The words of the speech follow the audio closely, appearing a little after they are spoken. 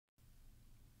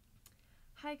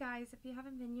Hi guys, if you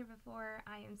haven't been here before,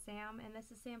 I am Sam, and this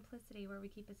is Simplicity, where we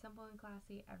keep it simple and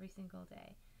classy every single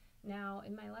day. Now,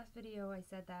 in my last video, I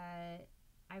said that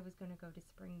I was going to go to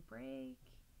spring break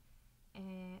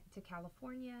and to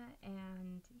California,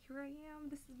 and here I am.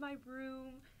 This is my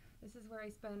room. This is where I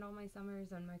spend all my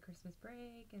summers on my Christmas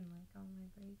break and like all my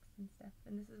breaks and stuff,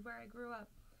 and this is where I grew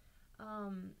up.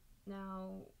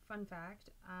 Now, fun fact,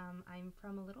 I'm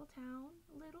from a little town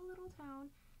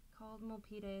called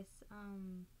Milpitas.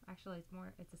 Actually,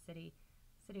 it's a city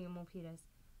of Milpitas.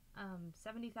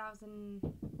 70,000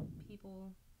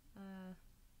 people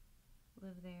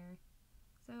live there.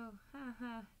 So,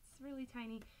 it's really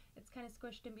tiny. It's kind of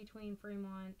squished in between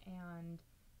Fremont and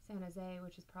San Jose,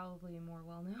 which is probably a more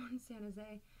well-known San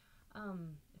Jose.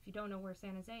 If you don't know where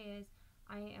San Jose is,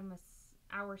 I am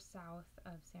hour south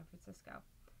of San Francisco.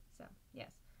 So,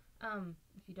 yes.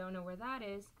 If you don't know where that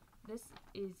is, this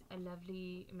is a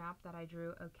lovely map that I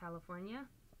drew of California.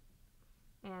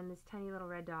 And this tiny little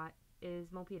red dot is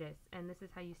Milpitas. And this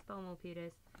is how you spell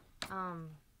Milpitas.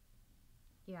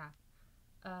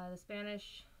 The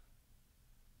Spanish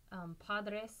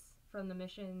padres from the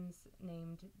missions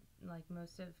named like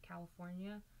most of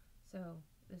California. So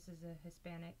this is a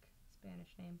Hispanic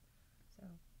Spanish name. So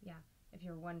yeah, if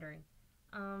you're wondering.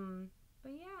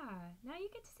 But yeah, now you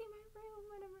get to see my room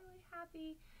and I'm really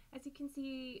happy. As you can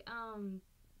see,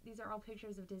 these are all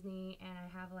pictures of Disney, and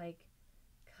I have like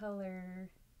color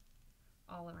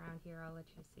all around here. I'll let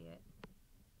you see it.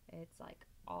 It's like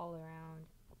all around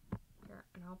here,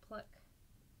 and I'll pluck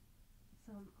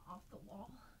some off the wall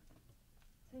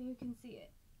so you can see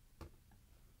it.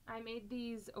 I made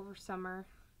these over summer,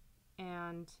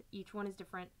 and each one is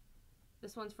different.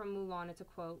 This one's from Mulan. It's a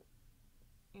quote.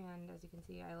 And as you can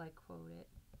see, I like quote it.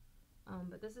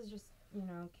 But this is just,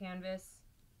 canvas.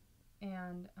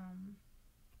 And,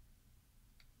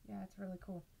 yeah, it's really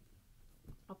cool.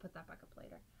 I'll put that back up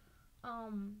later.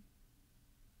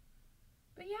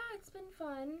 But yeah, it's been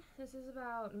fun. This is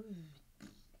about,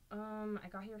 I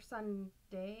got here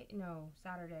Saturday.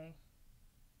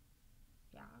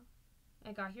 Yeah.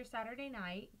 I got here Saturday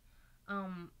night.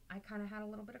 I kind of had a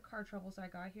little bit of car trouble, so I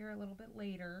got here a little bit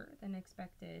later than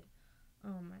expected.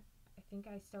 I think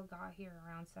I still got here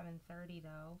around 7:30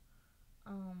 though.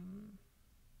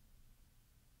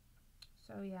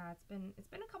 So yeah, it's been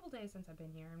a couple days since I've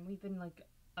been here, and we've been like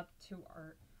up to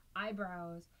our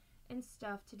eyebrows and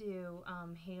stuff to do.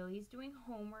 Haley's doing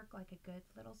homework like a good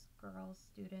little girl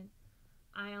student.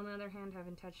 I, on the other hand,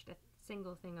 haven't touched a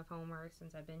single thing of homework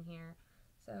since I've been here.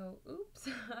 So, oops.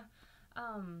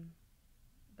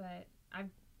 But I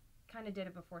kind of did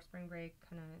it before spring break,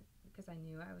 kind of because I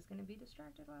knew I was going to be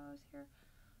distracted while I was here.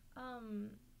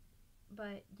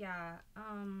 But yeah,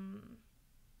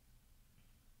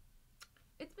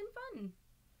 it's been fun.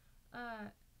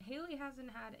 Haley hasn't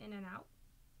had In-N-Out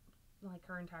like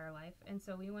her entire life, and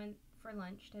so we went for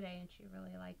lunch today, and she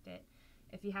really liked it.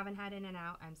 If you haven't had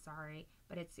In-N-Out, I'm sorry,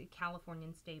 but it's a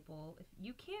Californian staple. If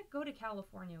you can't go to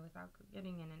California without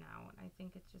getting In-N-Out, I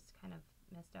think it's just kind of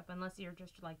messed up, unless you're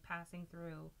just like passing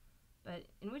through. But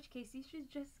in which case, you should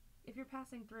just, if you're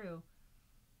passing through,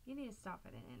 you need to stop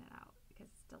at an In-N-Out because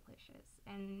it's delicious.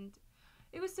 And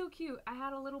it was so cute. I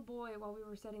had a little boy while we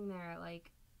were sitting there,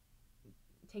 like,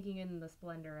 taking in the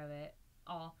splendor of it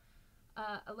all.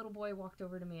 A little boy walked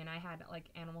over to me, and I had, like,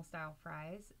 animal-style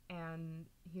fries, and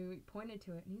he pointed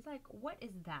to it, and he's like, "What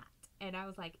is that?" And I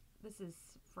was like, "This is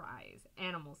fries,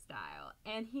 animal-style."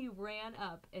 And he ran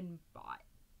up and bought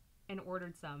and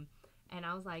ordered some. And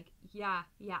I was like, yeah,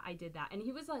 I did that. And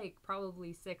he was like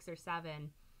probably 6 or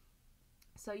 7.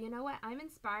 So you know what? I'm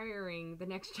inspiring the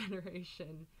next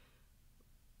generation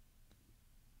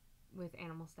with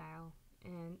animal style.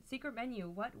 And secret menu,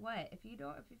 what? If you've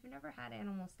never had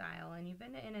animal style and you've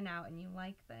been to In-N-Out and you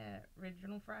like the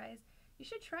original fries, you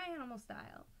should try animal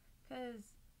style.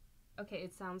 Cause, okay,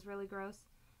 it sounds really gross,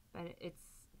 but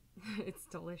it's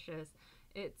delicious.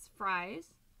 It's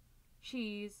fries,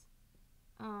 cheese,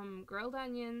 grilled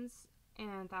onions,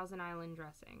 and Thousand Island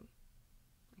dressing.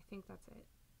 I think that's it.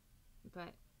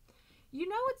 But you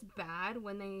know it's bad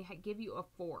when they give you a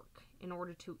fork in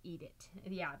order to eat it.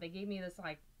 Yeah, they gave me this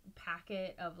like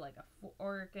packet of like a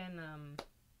fork and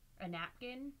a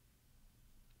napkin.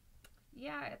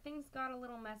 Yeah, things got a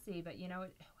little messy, but you know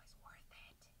it was worth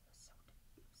it.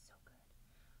 It was so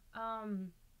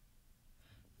good.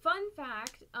 Fun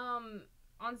fact,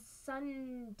 on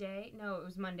Sunday, no, it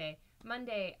was Monday.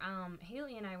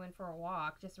 Haley and I went for a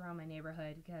walk just around my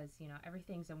neighborhood because,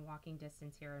 everything's in walking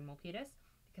distance here in Milpitas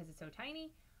because it's so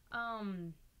tiny.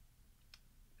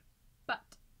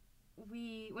 But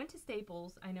we went to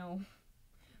Staples. I know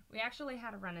We actually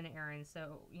had to run an errand,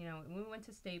 so, you know, we went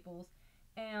to Staples,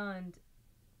 and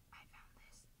I found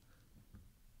this.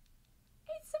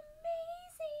 It's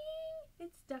amazing!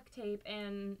 It's duct tape,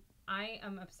 and I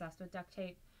am obsessed with duct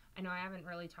tape. I know I haven't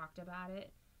really talked about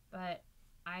it, but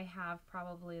I have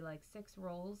probably like 6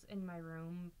 rolls in my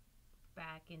room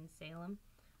back in Salem.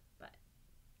 But,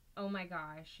 oh my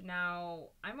gosh, now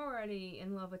I'm already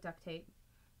in love with duct tape,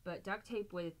 but duct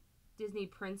tape with Disney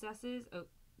princesses, oh,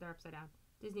 they're upside down.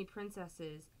 Disney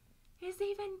princesses is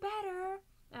even better.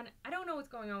 And I don't know what's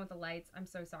going on with the lights. I'm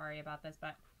so sorry about this,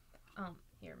 but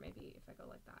here, maybe if I go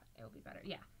like that, it'll be better.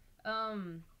 Yeah.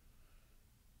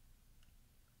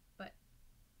 But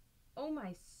oh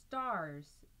my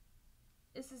stars.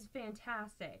 This is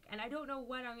fantastic. And I don't know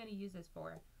what I'm going to use this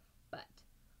for, but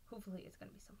hopefully it's going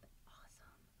to be something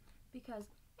awesome,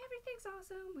 because everything's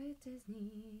awesome with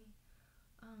Disney.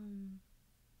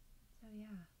 So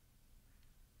yeah.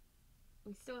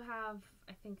 We still have,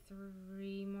 I think,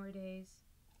 3 more days.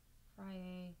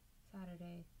 Friday,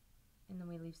 Saturday, and then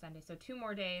we leave Sunday. So 2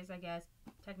 more days, I guess,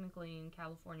 technically in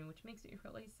California, which makes me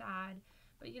really sad.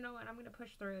 But you know what? I'm going to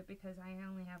push through it because I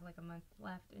only have like a month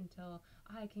left until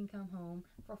I can come home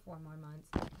for 4 more months.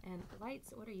 And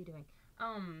lights, what are you doing?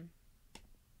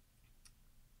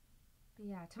 But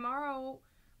yeah, tomorrow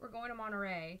we're going to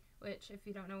Monterey, which, if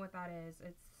you don't know what that is,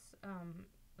 it's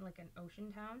like an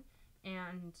ocean town,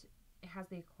 and it has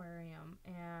the aquarium,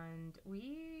 and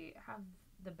we have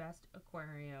the best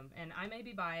aquarium. And I may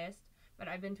be biased, but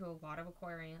I've been to a lot of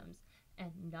aquariums,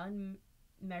 and none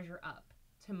measure up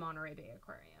to Monterey Bay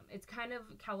Aquarium. It's kind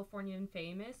of Californian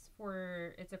famous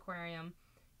for its aquarium,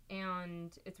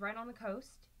 and it's right on the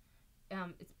coast.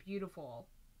 It's beautiful.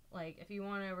 Like, if you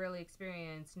want to really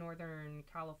experience Northern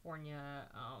California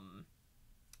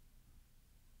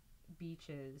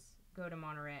beaches, go to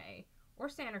Monterey or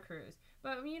Santa Cruz.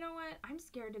 But you know what? I'm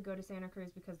scared to go to Santa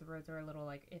Cruz because the roads are a little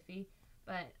like iffy.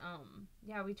 But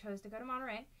yeah, we chose to go to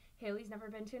Monterey. Haley's never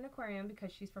been to an aquarium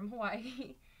because she's from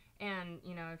Hawaii. And,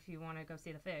 you know, if you want to go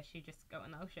see the fish, you just go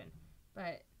in the ocean.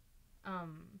 But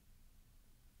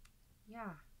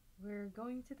yeah, we're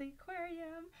going to the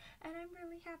aquarium, and I'm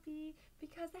really happy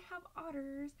because they have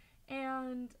otters,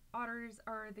 and otters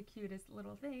are the cutest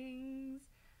little things.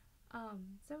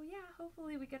 So yeah,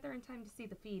 hopefully we get there in time to see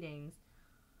the feedings.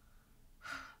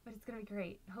 But it's gonna be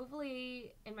great.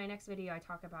 Hopefully in my next video I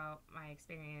talk about my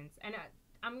experience, and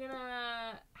I'm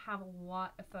gonna have a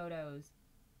lot of photos.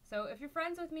 So if you're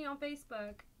friends with me on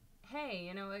Facebook, hey,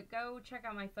 you know what, go check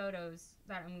out my photos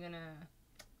that I'm gonna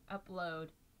upload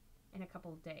in a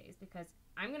couple of days, because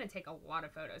I'm gonna take a lot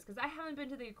of photos, because I haven't been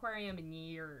to the aquarium in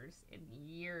years,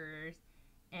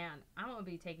 and I'm gonna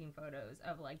be taking photos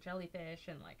of like jellyfish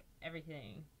and like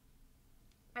everything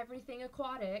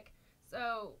aquatic.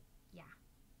 So yeah,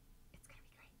 it's gonna be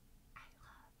great. I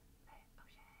love the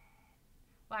ocean.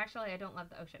 Well, actually, I don't love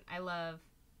the ocean. I love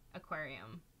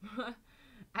aquarium.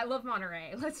 I love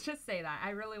Monterey. Let's just say that.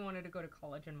 I really wanted to go to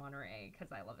college in Monterey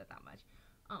because I love it that much.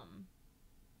 So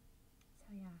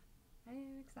yeah,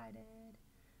 I'm excited.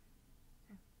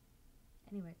 So,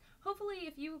 anyways, hopefully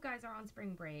if you guys are on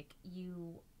spring break,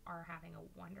 you are having a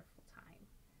wonderful time.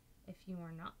 If you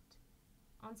are not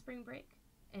on spring break,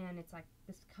 and it's like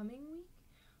this coming week,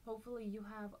 hopefully you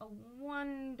have a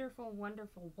wonderful,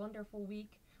 wonderful, wonderful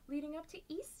week leading up to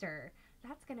Easter.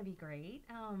 That's gonna be great.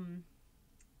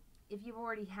 If you've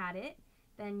already had it,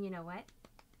 then you know what?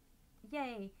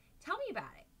 Yay! Tell me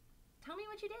about it. Tell me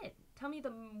what you did. Tell me the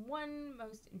one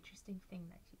most interesting thing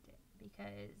that you did,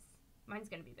 because mine's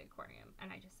gonna be the aquarium, and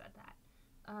I just said that.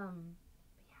 But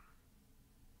yeah.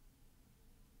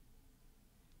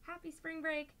 Happy spring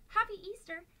break. Happy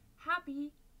Easter.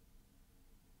 Happy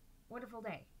wonderful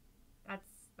day.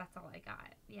 That's all I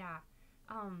got. Yeah.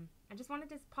 I just wanted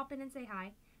to pop in and say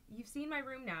hi. You've seen my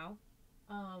room now.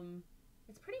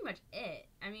 It's pretty much it.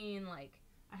 I mean, like,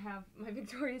 I have my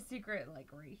Victoria's Secret,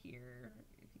 like, right here,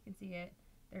 if you can see it.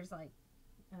 There's, like,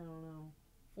 I don't know,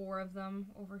 4 of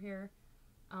them over here.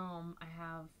 I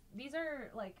have, these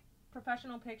are, like,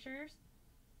 professional pictures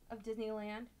of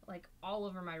Disneyland, like, all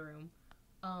over my room.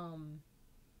 I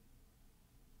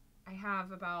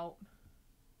have about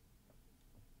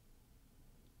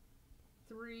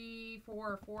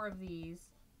 4 of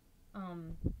these.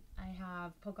 I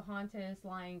have Pocahontas,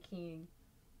 Lion King,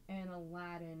 and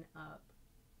Aladdin up.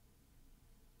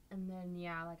 And then,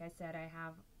 yeah, like I said, I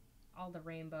have all the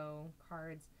rainbow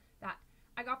cards that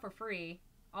I got for free.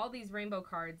 All these rainbow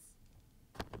cards,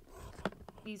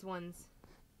 these ones,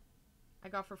 I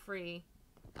got for free.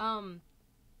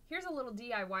 Here's a little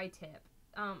DIY tip.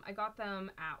 I got them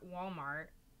at Walmart,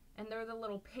 and they're the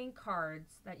little pink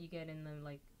cards that you get in the,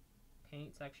 like,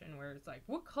 paint section where it's like,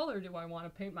 what color do I want to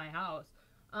paint my house?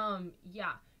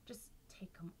 Yeah, just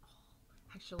take them all.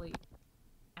 Actually,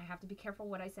 I have to be careful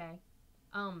what I say.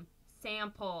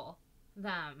 Sample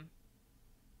them.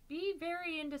 Be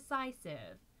very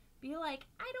indecisive. Be like,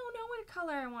 I don't know what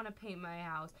color I want to paint my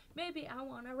house. Maybe I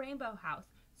want a rainbow house.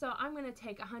 So I'm going to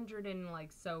take 100 and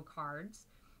like so cards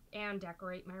and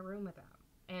decorate my room with them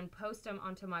and post them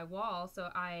onto my wall so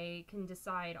I can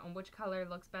decide on which color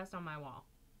looks best on my wall.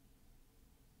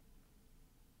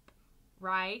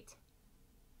 Right?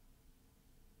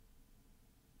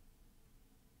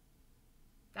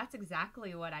 That's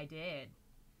exactly what I did.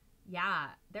 Yeah,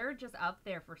 they're just up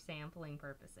there for sampling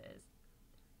purposes.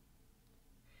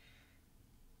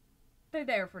 They're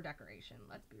there for decoration,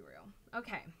 let's be real.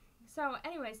 Okay, so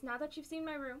anyways, now that you've seen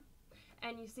my room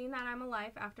and you've seen that I'm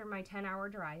alive after my 10-hour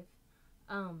drive,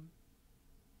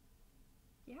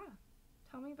 yeah,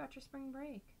 tell me about your spring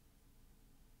break.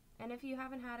 And if you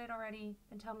haven't had it already,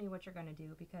 then tell me what you're going to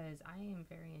do, because I am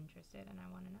very interested and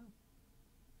I want to know.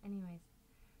 Anyways,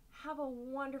 have a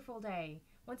wonderful day.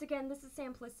 Once again, this is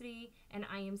Simplicity, and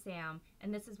I am Sam,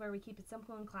 and this is where we keep it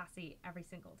simple and classy every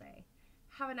single day.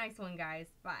 Have a nice one, guys.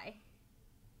 Bye.